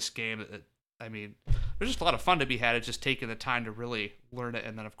play this game. I mean, there's just a lot of fun to be had. It's just taking the time to really learn it,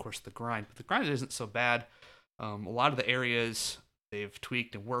 and then of course the grind. But the grind isn't so bad. A lot of the areas they've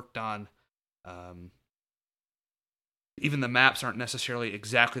tweaked and worked on. Even the maps aren't necessarily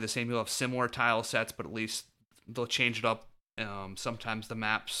exactly the same. You'll have similar tile sets, but at least they'll change it up. Sometimes the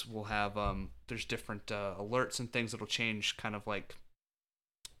maps will have there's different alerts and things that'll change, kind of like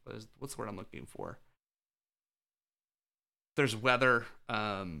what's the word I'm looking for? There's weather.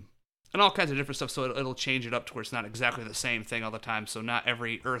 And all kinds of different stuff, so it'll change it up to where it's not exactly the same thing all the time. So not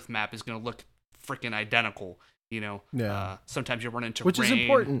every Earth map is going to look freaking identical, Yeah. Sometimes you run into which rain, is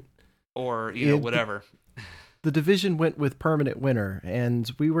important, or whatever. The Division went with permanent winter, and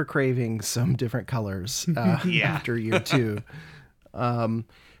we were craving some different colors after year 2.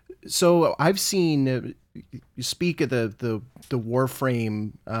 So I've seen you speak of the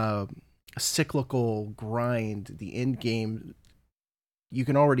Warframe cyclical grind, the end game. You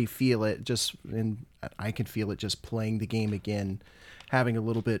can already feel it and I can feel it just playing the game again, having a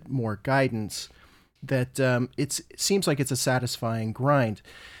little bit more guidance, that it seems like it's a satisfying grind.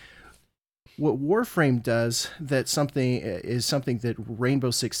 What Warframe does is something that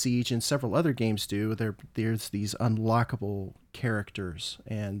Rainbow Six Siege and several other games do. There's these unlockable characters,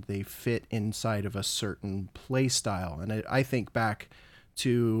 and they fit inside of a certain play style. And I think back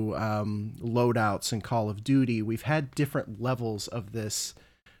to loadouts in Call of Duty, we've had different levels of this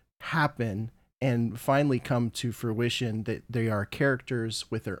happen and finally come to fruition, that they are characters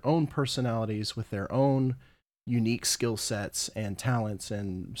with their own personalities, with their own unique skill sets and talents,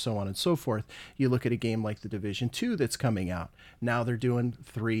 and so on and so forth. You look at a game like The Division 2 that's coming out. Now they're doing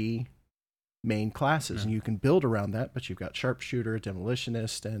 3 main classes, and you can build around that, but you've got Sharpshooter,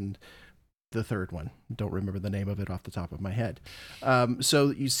 Demolitionist, and the third one. Don't remember the name of it off the top of my head.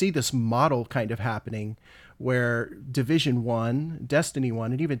 So you see this model kind of happening where Division 1, Destiny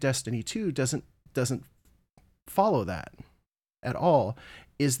 1, and even Destiny 2 doesn't follow that at all.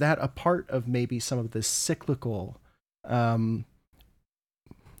 Is that a part of maybe some of this cyclical,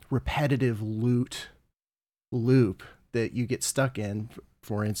 repetitive loot loop that you get stuck in?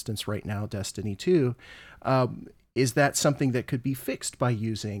 For instance, right now, Destiny 2, is that something that could be fixed by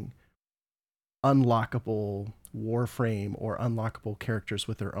using unlockable Warframe or unlockable characters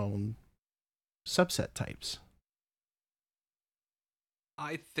with their own subset types.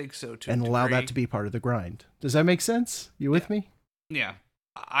 I think so too. And allow that to be part of the grind. Does that make sense? You with me? Yeah,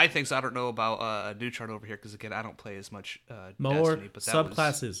 I think so. I don't know about Neutron over here because again, I don't play as much More Destiny. But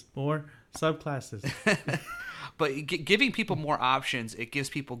subclasses. More subclasses. But giving people more options, it gives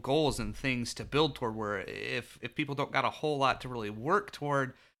people goals and things to build toward. Where if people don't got a whole lot to really work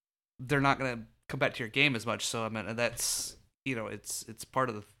toward, they're not going to come back to your game as much. So I mean, that's it's part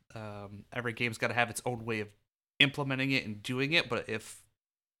of the every game's got to have its own way of implementing it and doing it. But if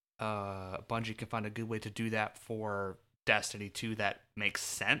Bungie can find a good way to do that for Destiny 2, that makes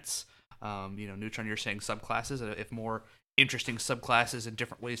sense. Neutron, you're saying subclasses. If more interesting subclasses and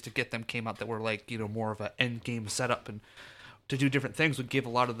different ways to get them came out that were like more of an end game setup and to do different things, would give a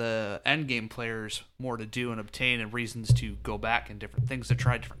lot of the end game players more to do and obtain and reasons to go back and different things to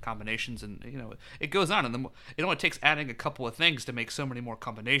try different combinations, and it goes on, and then it only takes adding a couple of things to make so many more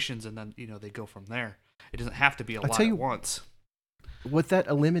combinations, and then they go from there. It doesn't have to be a lot at once. What that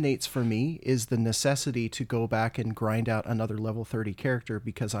eliminates for me is the necessity to go back and grind out another level 30 character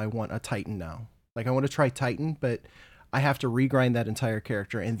because I want a Titan now. Like, I want to try Titan, but I have to regrind that entire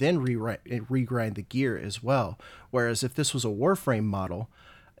character and then regrind the gear as well. Whereas if this was a Warframe model,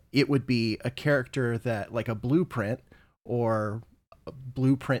 it would be a character that, like a blueprint or a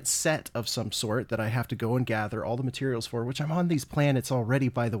blueprint set of some sort that I have to go and gather all the materials for, which I'm on these planets already,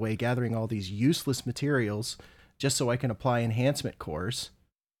 by the way, gathering all these useless materials just so I can apply enhancement cores.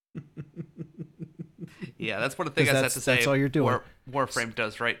 Yeah, that's one of the things I have to say. That's all you're doing. Warframe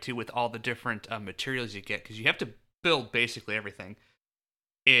does, right, too, with all the different materials you get, because you have to build basically everything.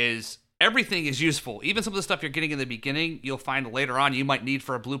 Everything is useful. Even some of the stuff you're getting in the beginning, you'll find later on you might need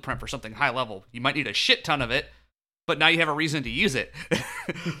for a blueprint for something high level. You might need a shit ton of it, but now you have a reason to use it.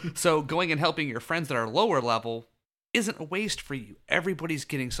 So going and helping your friends that are lower level isn't a waste for you. Everybody's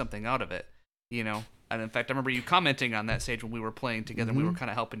getting something out of it, And in fact, I remember you commenting on that, Sage, when we were playing together. Mm-hmm. We were kind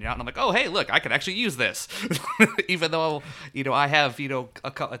of helping you out, and I'm like, "Oh, hey, look, I could actually use this." Even though, I have,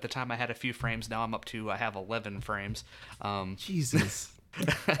 at the time I had a few frames. Now I have 11 frames. Jesus.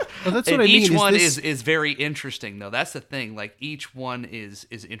 Well, that's what I mean. Each one is very interesting, though. That's the thing. Like, each one is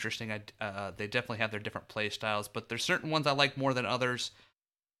interesting. They definitely have their different play styles, but there's certain ones I like more than others.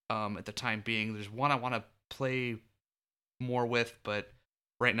 At the time being, there's one I want to play more with, but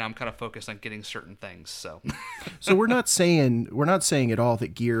right now I'm kind of focused on getting certain things. So we're not saying at all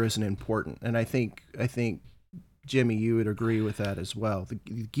that gear isn't important, and I think Jimmy, you would agree with that as well. The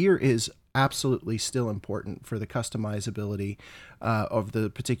gear is absolutely still important for the customizability of the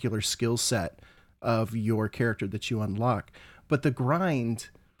particular skill set of your character that you unlock. But the grind,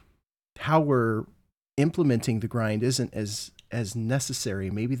 how we're implementing the grind, isn't as necessary.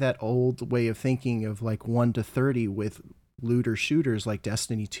 Maybe that old way of thinking of like 1 to 30 with looter shooters like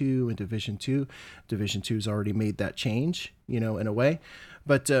Destiny 2 and Division 2. Division 2's already made that change, in a way.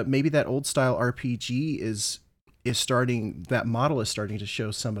 But maybe that old style RPG is starting, that model is starting to show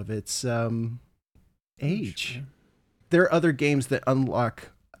some of its age. There are other games that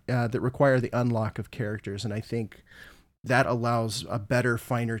that require the unlock of characters, and I think that allows a better,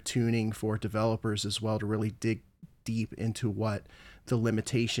 finer tuning for developers as well to really dig deep into what the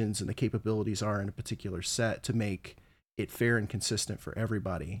limitations and the capabilities are in a particular set to make it fair and consistent for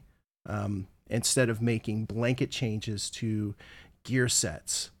everybody, instead of making blanket changes to gear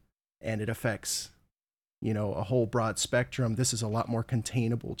sets and it affects a whole broad spectrum. This is a lot more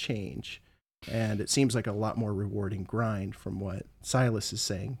containable change, and it seems like a lot more rewarding grind from what Silas is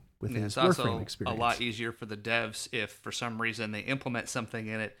saying with his Warframe experience. It's also a lot easier for the devs if for some reason they implement something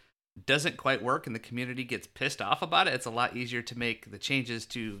and it doesn't quite work and the community gets pissed off about it. It's a lot easier to make the changes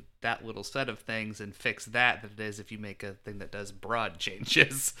to that little set of things and fix that than it is if you make a thing that does broad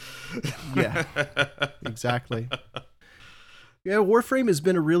changes. Yeah, exactly. Yeah, Warframe has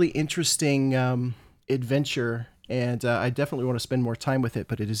been a really interesting adventure, and I definitely want to spend more time with it,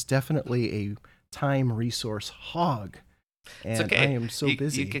 but it is definitely a time resource hog. And it's okay. I am so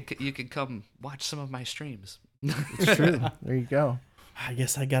busy. You can come watch some of my streams. It's true. There you go. I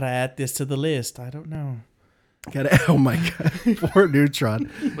guess I gotta add this to the list. I don't know. Oh my god, poor Neutron.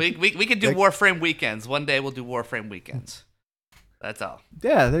 We can do Warframe weekends. One day we'll do Warframe weekends. That's all.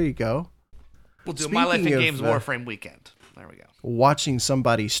 Yeah, there you go. We'll do My Life in Games Warframe weekend. There we go. Watching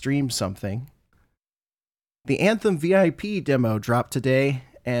somebody stream something. The Anthem VIP demo dropped today,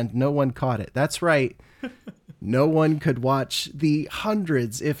 and no one caught it. That's right. No one could watch the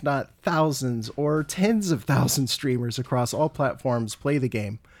hundreds, if not thousands, or tens of thousands streamers across all platforms play the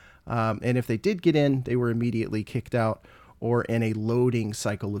game. And if they did get in, they were immediately kicked out or in a loading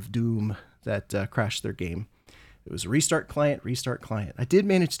cycle of doom that crashed their game. It was restart client. I did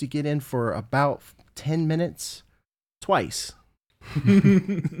manage to get in for about 10 minutes twice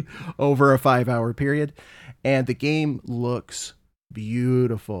over a 5-hour period. And the game looks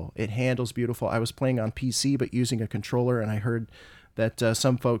beautiful. It handles beautiful. I was playing on PC, but using a controller, and I heard that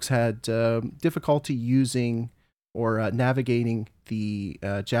some folks had difficulty using or navigating the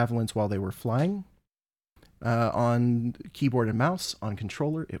javelins while they were flying. On keyboard and mouse, on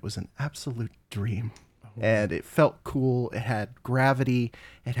controller, it was an absolute dream. And it felt cool. It had gravity.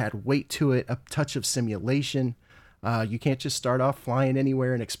 It had weight to it, a touch of simulation. You can't just start off flying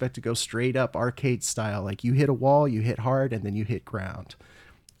anywhere and expect to go straight up arcade style. Like you hit a wall, you hit hard, and then you hit ground.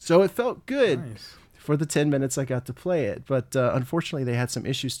 So it felt good for the 10 minutes I got to play it. But unfortunately, they had some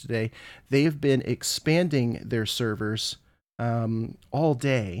issues today. They have been expanding their servers all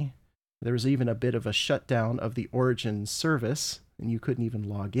day. There was even a bit of a shutdown of the Origin service, and you couldn't even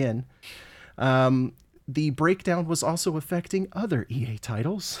log in. The breakdown was also affecting other EA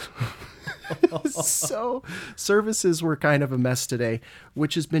titles. So services were kind of a mess today,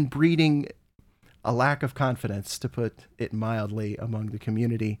 which has been breeding a lack of confidence, to put it mildly, among the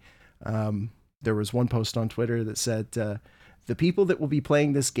community. There was one post on Twitter that said, the people that will be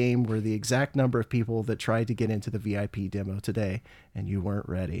playing this game were the exact number of people that tried to get into the VIP demo today, and you weren't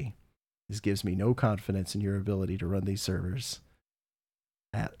ready. This gives me no confidence in your ability to run these servers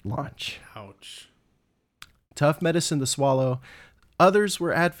at launch. Ouch. Tough medicine to swallow. Others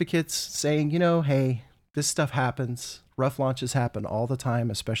were advocates saying, hey, this stuff happens. Rough launches happen all the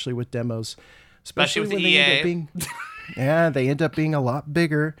time, especially with demos. Especially with when EA. they end up being, they end up being a lot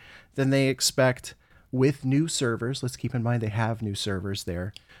bigger than they expect with new servers. Let's keep in mind they have new servers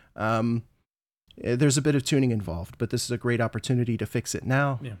there. There's a bit of tuning involved, but this is a great opportunity to fix it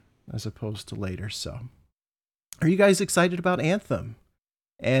now as opposed to later. So, are you guys excited about Anthem?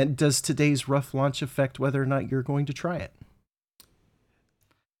 And does today's rough launch affect whether or not you're going to try it?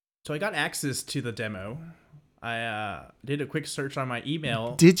 So I got access to the demo. I did a quick search on my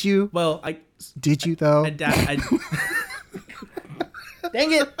email. Did you? Well, Did you, though? Dang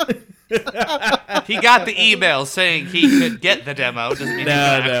it! He got the email saying he could get the demo. Doesn't mean he's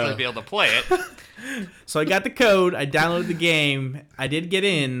going to actually be able to play it. So I got the code. I downloaded the game. I did get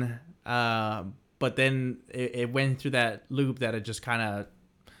in, but then it went through that loop that it just kind of...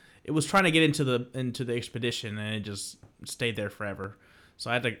 It was trying to get into the expedition, and it just stayed there forever. So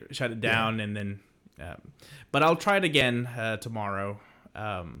I had to shut it down, and then... but I'll try it again tomorrow.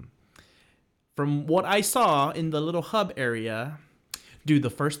 From what I saw in the little hub area... Dude,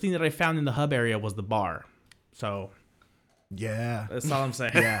 the first thing that I found in the hub area was the bar. So... Yeah. That's all I'm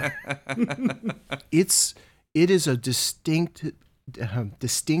saying. Yeah. It is a distinctively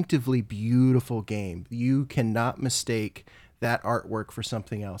beautiful game. You cannot mistake that artwork for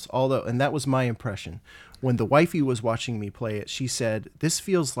something else. Although, and that was my impression. When the wifey was watching me play it, she said, "This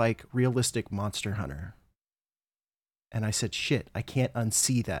feels like realistic Monster Hunter." And I said, shit, I can't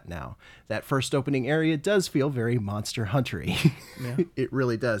unsee that now. That first opening area does feel very Monster Hunter-y. Yeah. It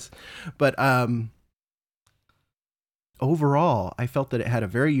really does. But overall, I felt that it had a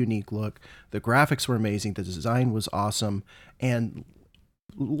very unique look. The graphics were amazing. The design was awesome. And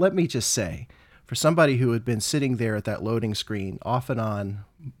let me just say, for somebody who had been sitting there at that loading screen off and on,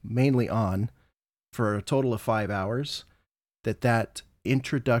 mainly on, for a total of 5 hours, that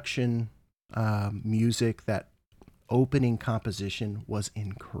introduction music, that opening composition was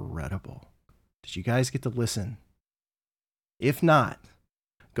incredible. Did you guys get to listen? If not,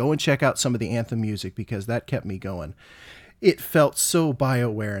 go and check out some of the Anthem music, because that kept me going. It felt so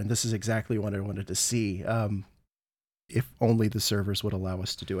BioWare, and this is exactly what I wanted to see. If only the servers would allow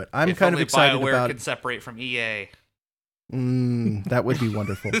us to do it. I'm kind of excited BioWare about. Could separate from EA. That would be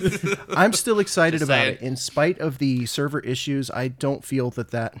wonderful. I'm still excited about it. In spite of the server issues, I don't feel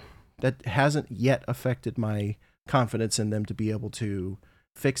that hasn't yet affected my confidence in them to be able to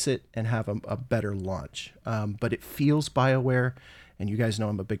fix it and have a better launch. But it feels BioWare, and you guys know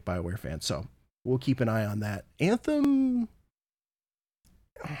I'm a big BioWare fan, so we'll keep an eye on that. Anthem...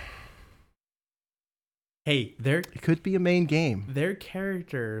 Hey, it could be a main game. Their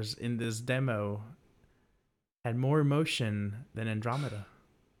characters in this demo had more emotion than Andromeda.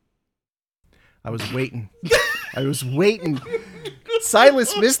 I was waiting.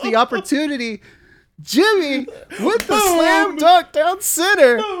 Silas missed the opportunity. Jimmy with the slam dunk down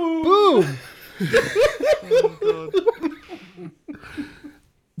center. Boom.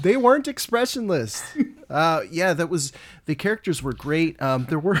 They weren't expressionless. The characters were great.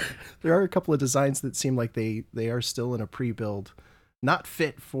 There are a couple of designs that seem like they are still in a pre-build, not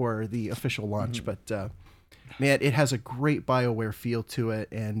fit for the official launch. Mm-hmm. But man, it has a great BioWare feel to it,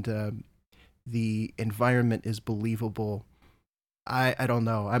 and The environment is believable. I don't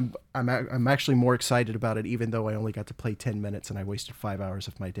know. I'm actually more excited about it, even though I only got to play 10 minutes and I wasted 5 hours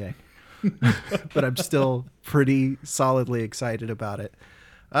of my day. But I'm still pretty solidly excited about it.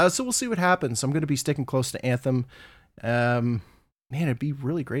 So we'll see what happens. I'm going to be sticking close to Anthem. Man, it'd be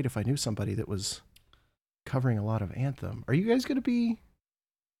really great if I knew somebody that was covering a lot of Anthem. Are you guys going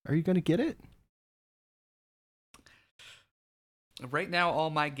to get it? Right now,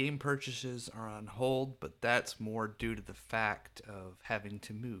 all my game purchases are on hold, but that's more due to the fact of having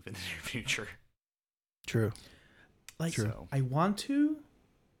to move in the near future. True. Like, True. I want to,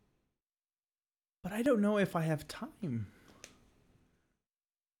 but I don't know if I have time.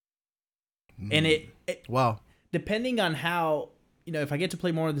 And it wow. Depending on how, if I get to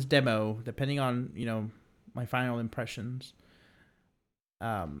play more of this demo, depending on, my final impressions,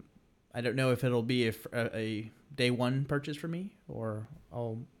 I don't know if it'll be a day one purchase for me, or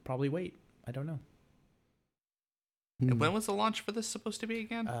I'll probably wait. I don't know. And when was the launch for this supposed to be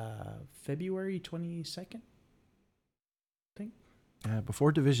again? February 22nd, I think.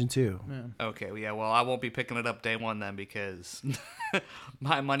 Before Division 2. Yeah. Okay, yeah, well, I won't be picking it up day one then, because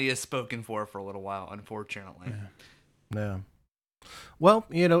my money is spoken for a little while, unfortunately. Yeah. Well,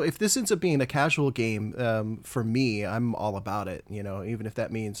 if this ends up being a casual game, for me, I'm all about it. Even if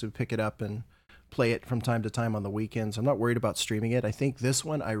that means we pick it up and play it from time to time on the weekends. I'm not worried about streaming it. I think this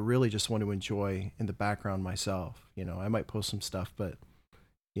one I really just want to enjoy in the background myself. I might post some stuff, but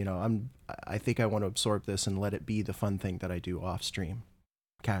I think I want to absorb this and let it be the fun thing that I do off stream,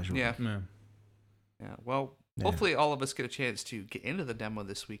 casually. Yeah. Well, hopefully all of us get a chance to get into the demo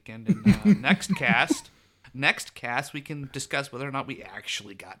this weekend, and next cast we can discuss whether or not we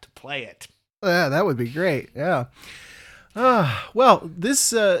actually got to play it. Yeah, that would be great. Yeah. Well,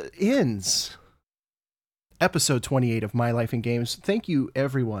 this ends episode 28 of My Life in Games. Thank you,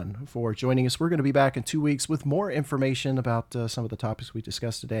 everyone, for joining us. We're going to be back in 2 weeks with more information about some of the topics we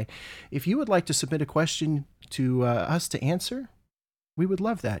discussed today. If you would like to submit a question to us to answer, we would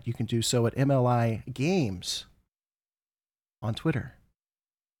love that. You can do so at MLI Games on Twitter.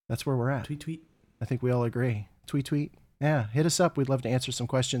 That's where we're at. Tweet. I think we all agree. Tweet. Yeah, hit us up. We'd love to answer some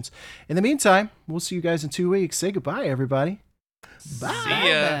questions. In the meantime, we'll see you guys in 2 weeks. Say goodbye, everybody. Bye. See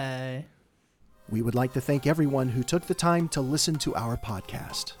ya. Bye. We would like to thank everyone who took the time to listen to our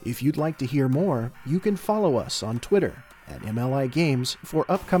podcast. If you'd like to hear more, you can follow us on Twitter at MLI Games for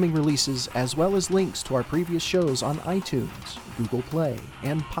upcoming releases, as well as links to our previous shows on iTunes, Google Play,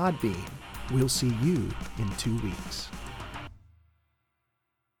 and Podbean. We'll see you in 2 weeks.